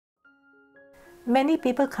Many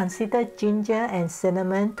people consider ginger and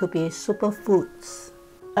cinnamon to be superfoods.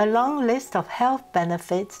 A long list of health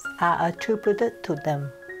benefits are attributed to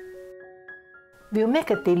them. We'll make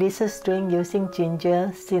a delicious drink using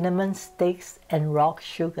ginger, cinnamon sticks, and rock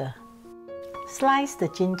sugar. Slice the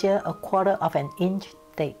ginger 1/4 inch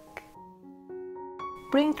thick.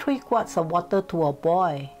 Bring 3 quarts of water to a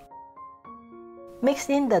boil. Mix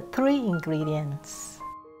in the 3 ingredients,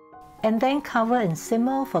 and then cover and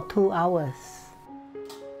simmer for 2 hours.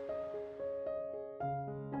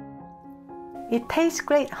 It tastes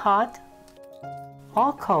great hot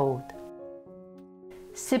or cold.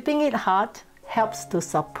 Sipping it hot helps to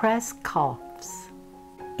suppress coughs.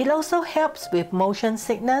 It also helps with motion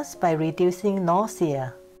sickness by reducing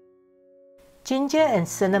nausea. Ginger and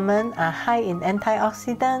cinnamon are high in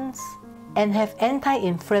antioxidants and have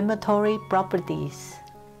anti-inflammatory properties.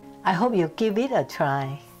 I hope you give it a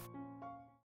try.